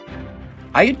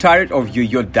Are you tired of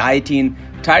your dieting?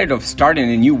 Tired of starting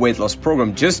a new weight loss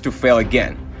program just to fail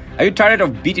again? Are you tired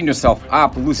of beating yourself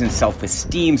up, losing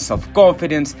self-esteem,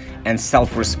 self-confidence, and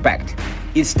self-respect?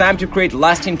 It's time to create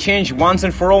lasting change once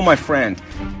and for all, my friend.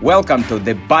 Welcome to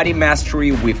the Body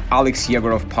Mastery with Alex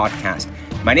Yegorov podcast.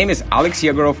 My name is Alex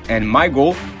Yegorov, and my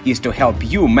goal is to help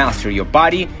you master your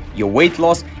body, your weight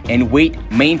loss, and weight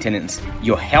maintenance,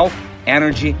 your health,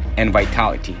 energy, and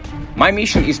vitality. My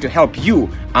mission is to help you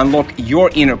unlock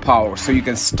your inner power so you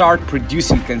can start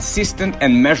producing consistent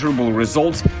and measurable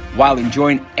results while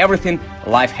enjoying everything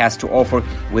life has to offer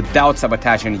without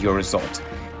sabotaging your results.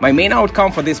 My main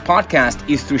outcome for this podcast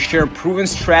is to share proven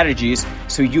strategies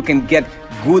so you can get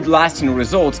good lasting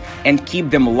results and keep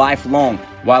them lifelong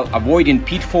while avoiding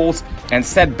pitfalls and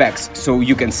setbacks so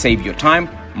you can save your time,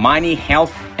 money,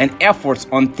 health, and efforts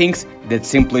on things that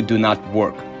simply do not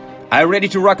work. Are you ready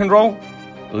to rock and roll?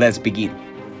 Let's begin.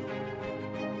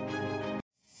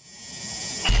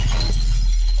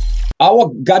 Our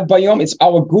gut biome is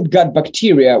our good gut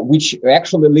bacteria, which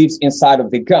actually lives inside of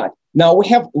the gut. Now, we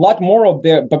have a lot more of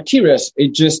the bacteria.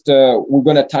 We're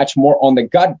going to touch more on the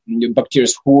gut bacteria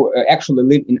who actually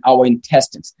live in our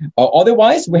intestines.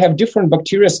 Otherwise, we have different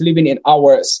bacteria living in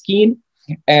our skin,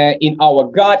 in our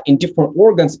gut, in different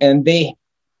organs, and they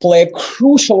play a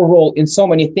crucial role in so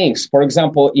many things. For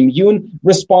example, immune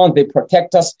response, they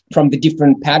protect us from the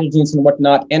different pathogens and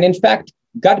whatnot. And in fact,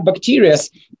 gut bacteria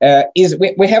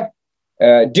we have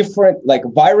different like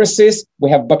viruses,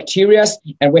 we have bacteria,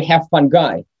 and we have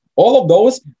fungi. All of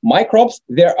those microbes,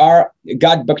 there are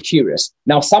gut bacteria.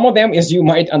 Now, some of them, as you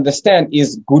might understand,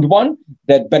 is good one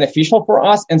that beneficial for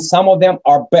us, and some of them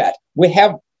are bad. We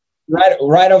have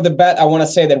Right off the bat, I want to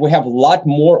say that we have a lot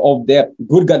more of the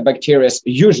good gut bacteria.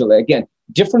 Usually, again,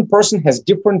 different person has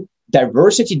different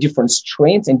diversity, different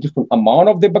strains, and different amount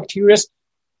of the bacteria.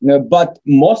 But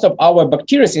most of our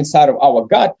bacteria inside of our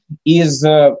gut is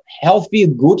healthy,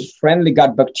 good, friendly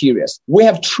gut bacteria. We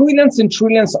have trillions and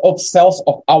trillions of cells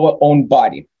of our own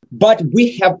body, but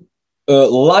we have a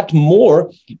lot more,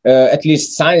 at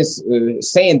least science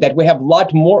saying that we have a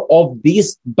lot more of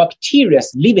these bacteria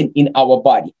living in our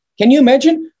body. Can you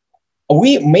imagine?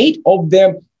 We made of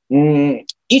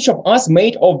each of us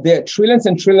made of the trillions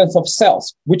and trillions of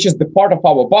cells, which is the part of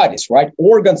our bodies, right?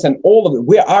 Organs and all of it.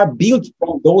 We are built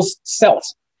from those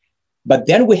cells. But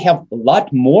then we have a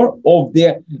lot more of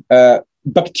the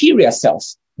bacteria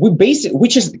cells,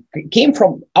 which came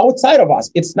from outside of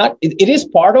us. It is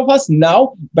part of us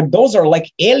now, but those are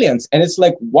like aliens. And it's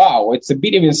like, wow, it's a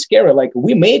bit even scary. Like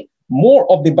we made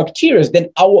more of the bacteria than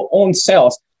our own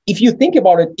cells. If you think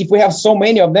about it, if we have so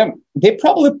many of them, they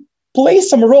probably play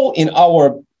some role in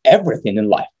our everything in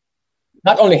life.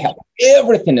 Not only health,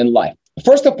 everything in life.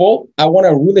 First of all, I want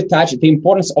to really touch the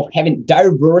importance of having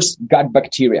diverse gut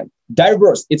bacteria.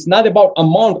 Diverse. It's not about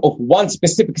amount of one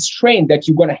specific strain that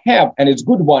you're going to have and it's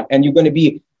good one and you're going to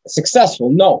be successful.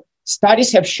 No.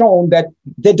 Studies have shown that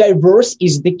the diverse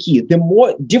is the key. The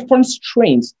more different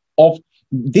strains of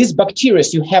these bacteria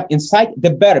you have inside, the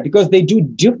better, because they do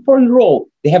different role.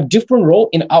 They have different role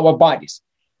in our bodies.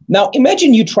 Now,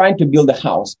 imagine you trying to build a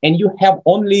house and you have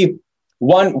only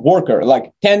one worker,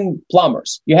 like 10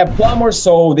 plumbers. You have plumbers,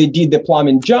 so they did the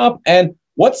plumbing job. And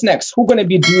what's next? Who's going to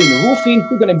be doing roofing?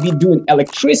 Who's going to be doing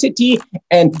electricity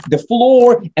and the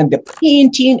floor and the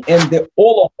painting and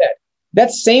all of that?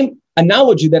 That same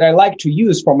analogy that I like to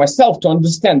use for myself to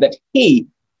understand that, hey,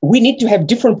 we need to have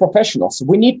different professionals.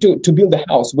 We need to build a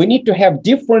house. We need to have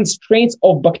different strains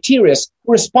of bacteria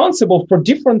responsible for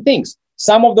different things.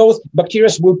 Some of those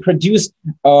bacteria will produce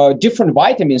different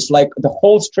vitamins, like the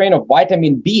whole strain of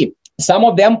vitamin B. Some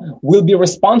of them will be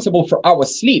responsible for our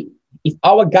sleep. If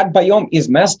our gut biome is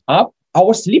messed up,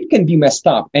 our sleep can be messed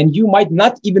up, and you might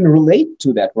not even relate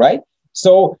to that, right?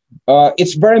 So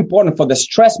it's very important for the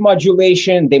stress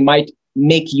modulation. They might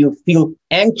make you feel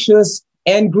anxious,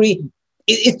 angry.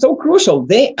 It's so crucial.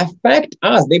 They affect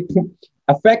us. They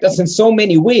affect us in so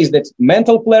many ways. That's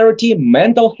mental clarity,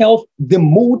 mental health, the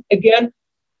mood again.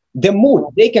 The mood,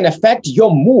 they can affect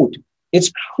your mood.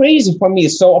 It's crazy for me.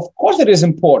 So of course it is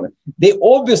important. They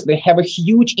obviously have a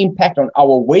huge impact on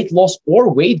our weight loss or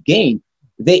weight gain.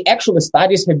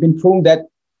 Studies have been proven that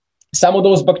some of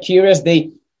those bacteria,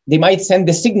 they might send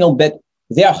the signal that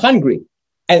they are hungry.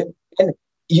 And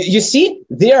you see,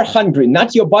 they are hungry,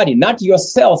 not your body, not your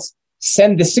cells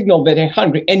send the signal that they're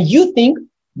hungry. And you think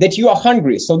that you are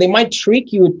hungry. So they might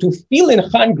trick you to feeling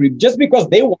hungry just because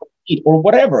they want to eat or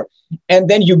whatever. And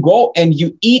then you go and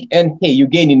you eat and hey, you're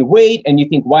gaining weight and you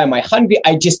think, why am I hungry?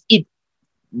 I just eat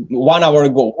 1 hour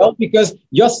ago. Well, because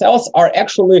your cells are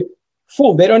actually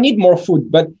full. They don't need more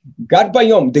food. But gut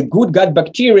biome, the good gut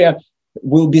bacteria,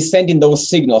 will be sending those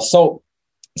signals. So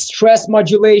stress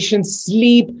modulation,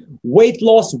 sleep, weight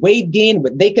loss, weight gain,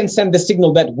 but they can send the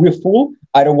signal that we're full,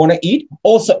 I don't want to eat.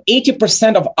 Also,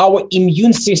 80% of our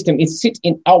immune system is sit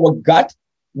in our gut,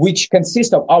 which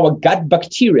consists of our gut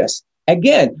bacteria.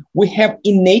 Again, we have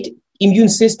innate immune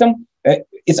system.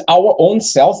 It's our own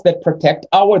cells that protect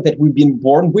that we've been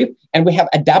born with, and we have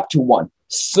adaptive one.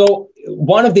 So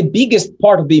one of the biggest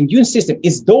part of the immune system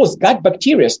is those gut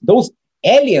bacteria, those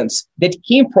aliens that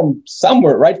came from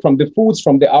somewhere, right? From the foods,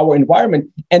 from our environment.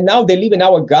 And now they live in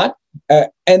our gut,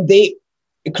 and they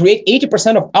create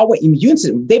 80% of our immune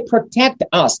system. They protect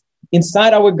us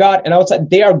inside our gut and outside.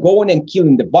 They are going and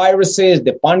killing the viruses,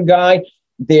 the fungi.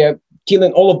 They're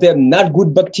killing all of the not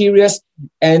good bacteria.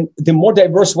 And the more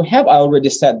diverse we have, I already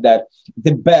said that,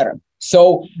 the better.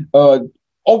 So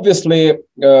obviously,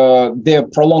 the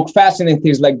prolonged fasting and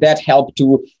things like that help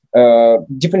to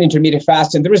different intermittent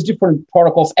fasting. There is different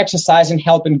protocols, exercising,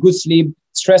 helping, good sleep,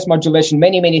 stress modulation,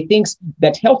 many things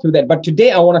that help with that. But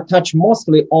today I want to touch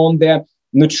mostly on the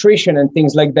nutrition and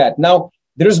things like that. Now,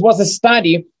 there was a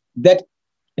study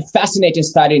a fascinating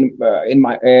study in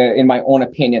my own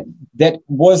opinion, that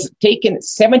was taken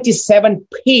 77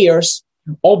 pairs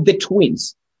of the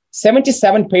twins,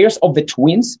 77 pairs of the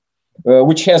twins,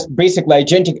 which has basically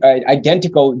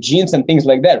identical genes and things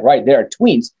like that, right? They are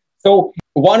twins. So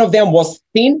one of them was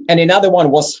thin and another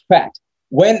one was fat.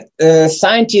 When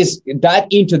scientists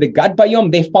dived into the gut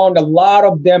biome, they found a lot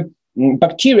of the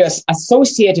bacteria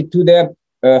associated to the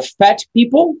fat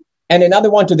people and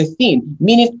another one to the thin,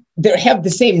 meaning they have the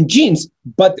same genes,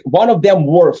 but one of them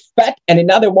were fat and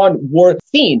another one were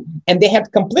thin. And they had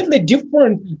completely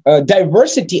different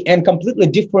diversity and completely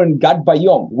different gut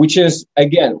biome, which is,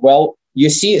 again, well, you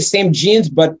see same genes,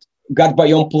 but gut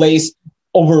biome place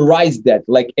overrides that,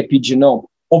 like epigenome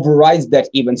overrides that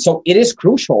even. So it is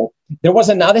crucial. There was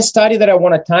another study that I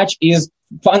want to touch, is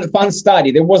fun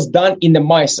study that was done in the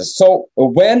mice. So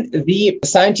when the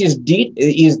scientists did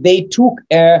is they took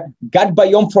a gut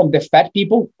biome from the fat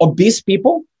people, obese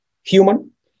people,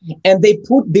 human, and they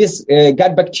put this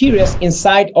gut bacteria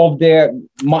inside of the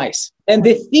mice. And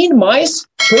the thin mice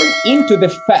turned into the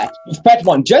fat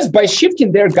one just by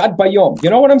shifting their gut biome. You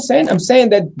know what I'm saying? I'm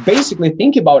saying that basically,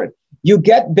 think about it. You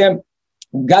get the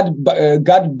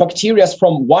gut bacteria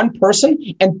from one person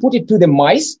and put it to the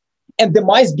mice, and the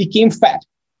mice became fat,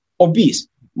 obese.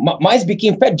 Mice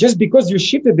became fat just because you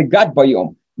shifted the gut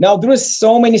biome. Now, there is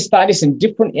so many studies in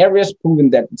different areas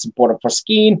proving that it's important for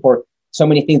skin, for so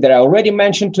many things that I already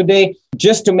mentioned today.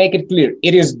 Just to make it clear,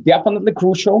 it is definitely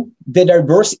crucial. The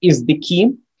diverse is the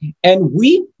key. And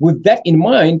we, with that in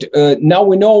mind, now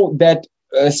we know that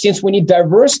since we need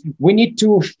diverse, we need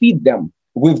to feed them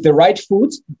with the right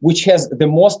foods, which has the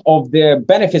most of the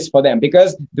benefits for them,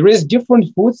 because there is different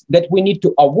foods that we need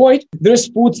to avoid. There's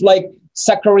foods like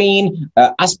saccharin,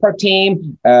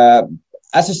 aspartame,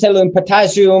 acetylcholine,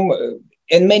 potassium,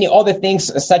 and many other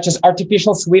things such as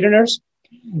artificial sweeteners,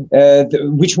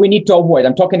 which we need to avoid.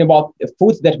 I'm talking about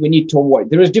foods that we need to avoid.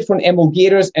 There is different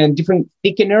emulgators and different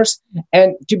thickeners.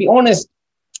 And to be honest,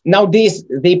 nowadays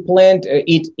they plant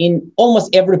it in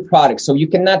almost every product. So you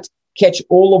cannot catch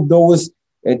all of those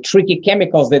tricky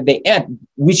chemicals that they add,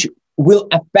 which will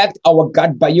affect our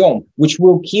gut biome, which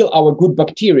will kill our good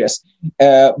bacteria.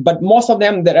 But most of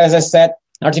them, that, as I said,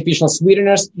 artificial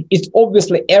sweeteners, it's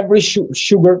obviously every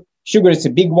sugar. Sugar is a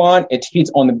big one. It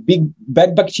feeds on the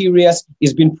bad bacteria.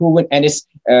 It's been proven, and it's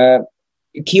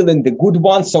killing the good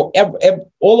ones. So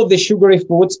all of the sugary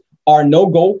foods are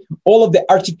no-go. All of the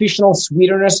artificial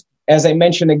sweeteners, as I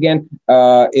mentioned again,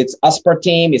 it's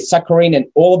aspartame, it's saccharin, and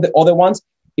all of the other ones.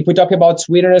 If we talk about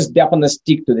sweeteners, definitely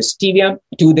stick to the stevia,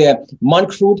 to the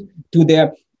monk fruit, to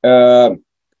the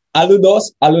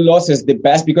allulose. Allulose is the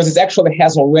best because it actually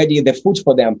has already the food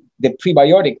for them, the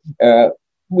prebiotic,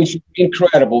 which is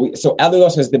incredible. So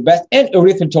allulose is the best, and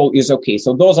erythritol is okay.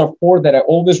 So those are 4 that I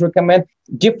always recommend.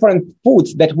 Different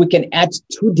foods that we can add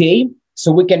today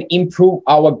so we can improve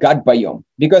our gut biome.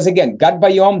 Because again, gut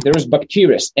biome, there is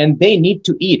bacteria and they need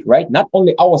to eat, right? Not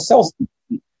only our cells.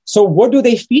 So what do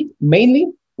they feed mainly?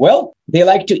 Well, they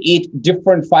like to eat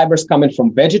different fibers coming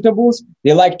from vegetables.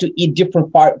 They like to eat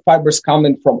different fibers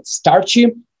coming from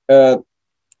starchy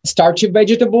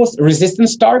vegetables, resistant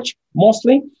starch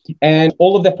mostly. And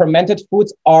all of the fermented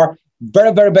foods are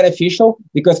very, very beneficial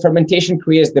because fermentation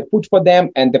creates the food for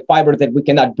them, and the fiber that we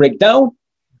cannot break down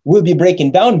will be broken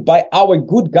down by our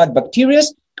good gut bacteria,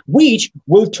 which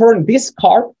will turn this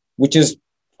carb, which is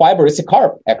fiber, it's a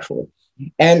carb actually,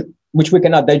 and which we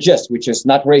cannot digest, which is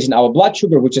not raising our blood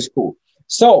sugar, which is cool.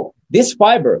 So this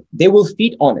fiber, they will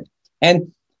feed on it.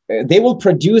 And they will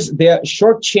produce their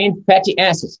short-chain fatty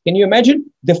acids. Can you imagine?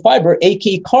 The fiber,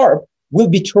 aka carb, will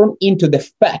be turned into the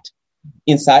fat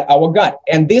inside our gut.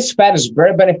 And this fat is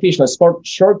very beneficial. It's called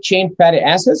short-chain fatty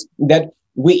acids that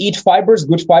we eat fibers,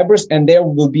 good fibers, and they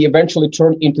will be eventually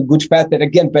turned into good fat that,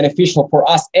 again, beneficial for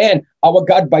us, and our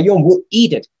gut biome will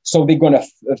eat it. So they're going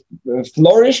to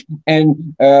flourish,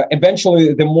 and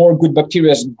eventually the more good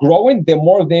bacteria is growing, the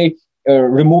more they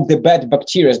remove the bad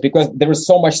bacteria, because there is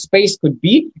so much space could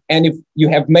be. And if you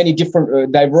have many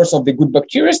different diverse of the good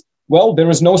bacteria, well, there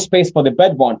is no space for the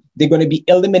bad one. They're going to be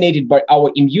eliminated by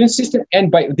our immune system and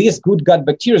by these good gut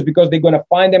bacteria, because they're going to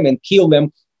find them and kill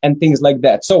them and things like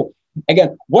that. So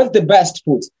again, what's the best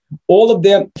foods? All of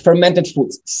the fermented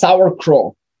foods,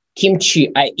 sauerkraut,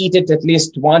 kimchi. I eat it at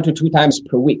least 1 to 2 times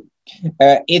per week.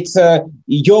 It's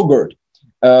yogurt,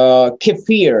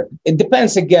 kefir. It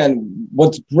depends again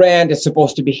what brand is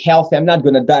supposed to be healthy. I'm not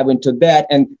going to dive into that.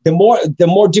 And the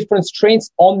more different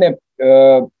strains on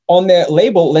the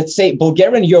label, let's say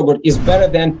Bulgarian yogurt is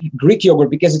better than Greek yogurt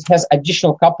because it has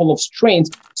additional couple of strains.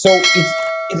 So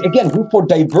it's again good for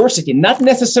diversity, not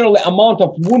necessarily amount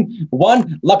of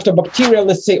one lactobacteria,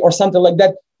 let's say, or something like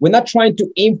that. We're not trying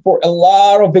to aim for a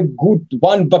lot of the good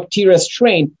one bacteria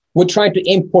strain. We're trying to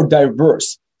aim for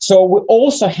diverse. So we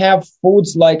also have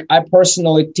foods like I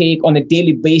personally take on a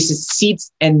daily basis: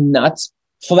 seeds and nuts,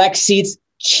 flax seeds,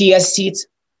 chia seeds,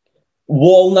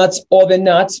 walnuts, other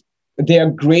nuts. They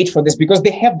are great for this because they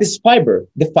have this fiber,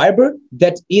 the fiber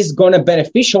that is going to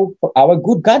beneficial for our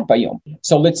good gut biome.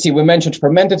 So let's see, we mentioned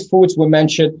fermented foods, we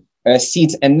mentioned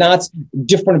seeds and nuts,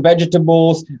 different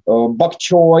vegetables, bok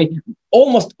choy,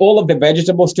 almost all of the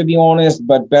vegetables, to be honest,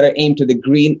 but better aim to the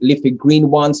green, leafy green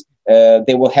ones.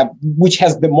 They will have, which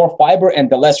has the more fiber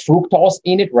and the less fructose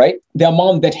in it, right? The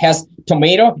amount that has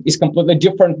tomato is completely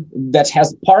different that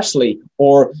has parsley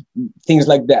or things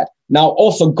like that. Now,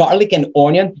 also garlic and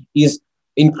onion is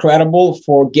incredible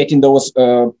for getting those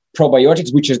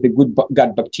probiotics, which is the good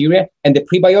gut bacteria, and the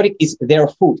prebiotic is their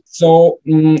food. So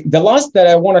the last that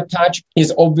I want to touch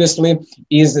is obviously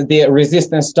is the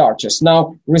resistant starches.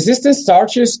 Now, resistant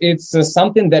starches, it's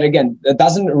something that again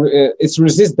it's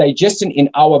resist digestion in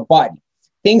our body.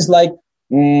 Things like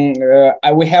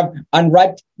we have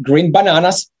unripe green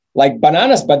bananas, like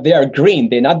bananas, but they are green.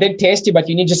 They're not that tasty, but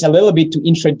you need just a little bit to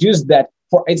introduce that.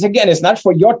 It's not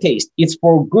for your taste. It's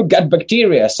for good gut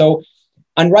bacteria. So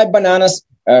unripe bananas,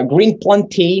 green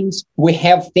plantains. We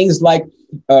have things like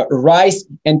rice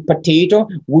and potato,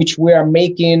 which we are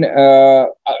making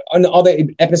on other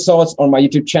episodes on my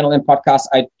YouTube channel and podcast.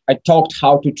 I talked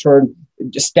how to turn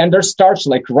standard starch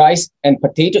like rice and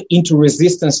potato into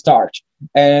resistant starch.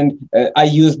 And I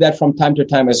use that from time to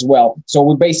time as well. So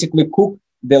we basically cook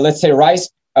let's say rice,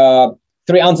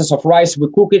 3 ounces of rice, we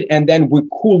cook it and then we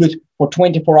cool it for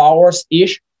 24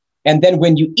 hours-ish. And then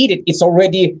when you eat it, it's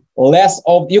already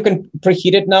you can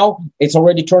preheat it now. It's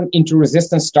already turned into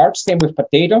resistant starch. Same with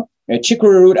potato.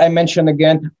 Chicory root, I mentioned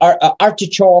again,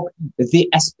 artichoke, the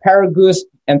asparagus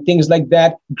and things like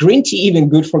that. Green tea, even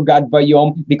good for gut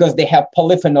biome because they have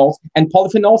polyphenols. And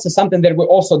polyphenols is something that we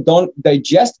also don't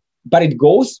digest, but it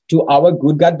goes to our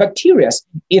good gut bacteria.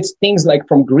 It's things like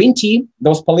from green tea,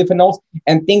 those polyphenols,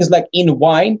 and things like in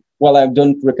wine. Well, I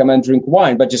don't recommend drink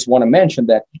wine, but just want to mention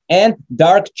that. And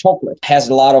dark chocolate has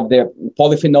a lot of the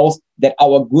polyphenols that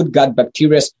our good gut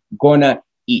bacteria gonna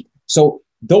eat. So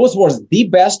those were the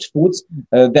best foods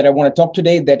that I want to talk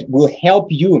today that will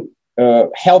help you,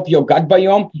 help your gut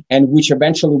biome, and which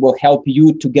eventually will help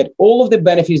you to get all of the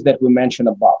benefits that we mentioned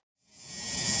above.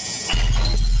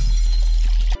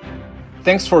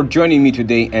 Thanks for joining me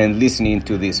today and listening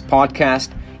to this podcast.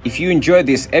 If you enjoyed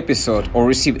this episode or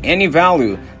receive any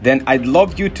value, then I'd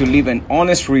love you to leave an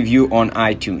honest review on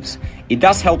iTunes. It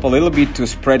does help a little bit to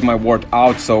spread my word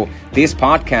out so this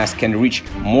podcast can reach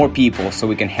more people, so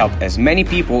we can help as many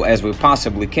people as we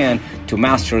possibly can to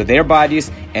master their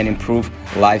bodies and improve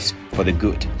lives for the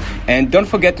good. And don't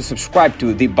forget to subscribe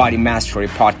to the Body Mastery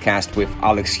podcast with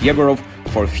Alex Yegorov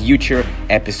for future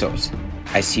episodes.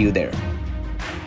 I see you there.